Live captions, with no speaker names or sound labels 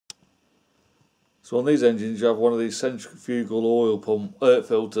So on these engines you have one of these centrifugal oil pump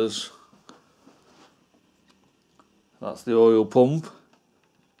filters. That's the oil pump.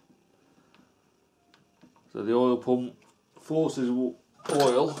 So the oil pump forces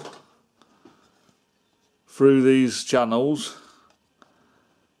oil through these channels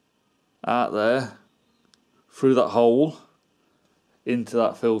out there, through that hole into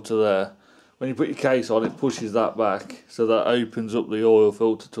that filter there. When you put your case on, it pushes that back, so that opens up the oil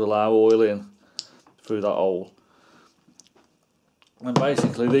filter to allow oil in through that hole. And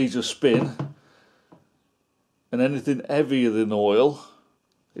basically these just spin, and anything heavier than oil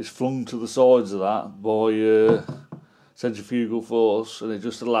is flung to the sides of that by centrifugal force, and it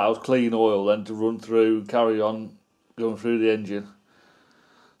just allows clean oil then to run through and carry on going through the engine.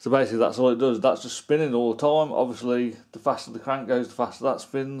 So basically that's all it does. That's just spinning all the time. Obviously the faster the crank goes, the faster that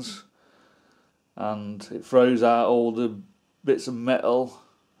spins, and it throws out all the bits of metal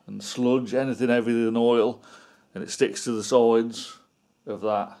and sludge, anything heavier than oil, and it sticks to the sides of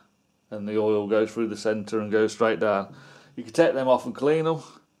that, and the oil goes through the centre and goes straight down. You can take them off and clean them.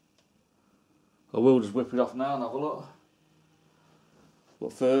 I will just whip it off now and have a look.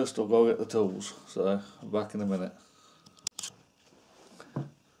 But first I'll go get the tools, so I'm back in a minute.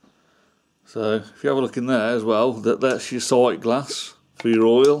 So if you have a look in there as well, that's your sight glass for your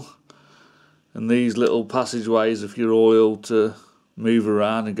oil, and these little passageways for your oil to move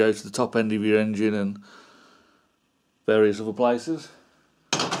around and go to the top end of your engine and various other places.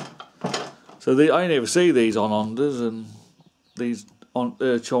 So I only ever see these on Hondas, and these on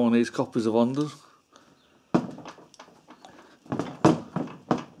Chinese copies of Hondas.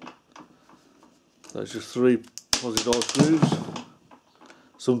 So it's just 3 positive screws.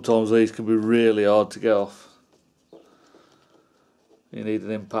 Sometimes these can be really hard to get off. You need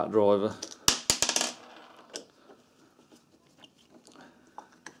an impact driver.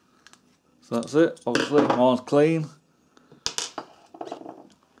 So that's it. Obviously mine's clean.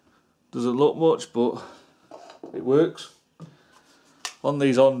 Doesn't look much, but it works. On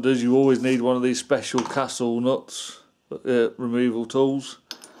these Hondas you always need one of these special castle nuts, removal tools.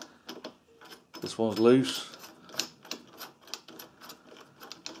 This one's loose.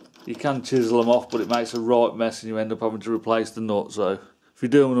 You can chisel them off, but it makes a right mess and you end up having to replace the nut. So if you're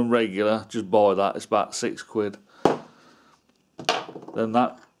doing them regular, just buy that. It's about £6. Then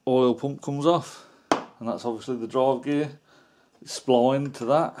that oil pump comes off, and that's obviously the drive gear. It's splined to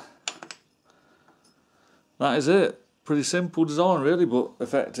that. That is it. Pretty simple design really, but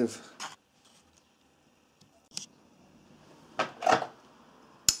effective.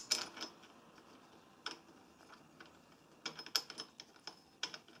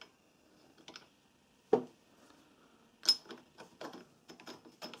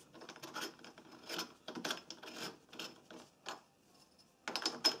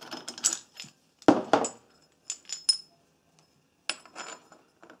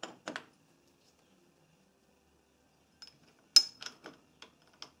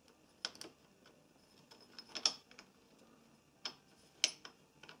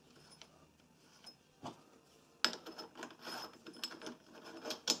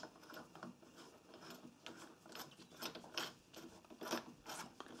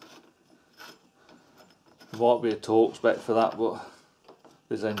 There might be a torque spec for that, but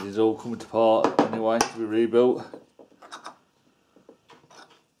this engine's all coming apart anyway to be rebuilt.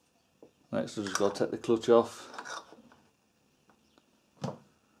 Next I've just got to take the clutch off.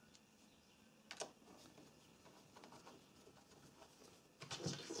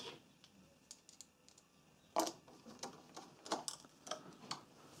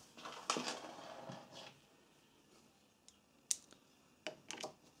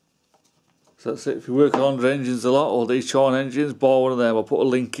 So that's it. If you work on Honda engines a lot, or these China engines, buy one of them. I'll put a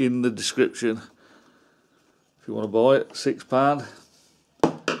link in the description if you want to buy it. £6.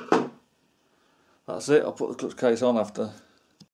 That's it. I'll put the clutch case on after.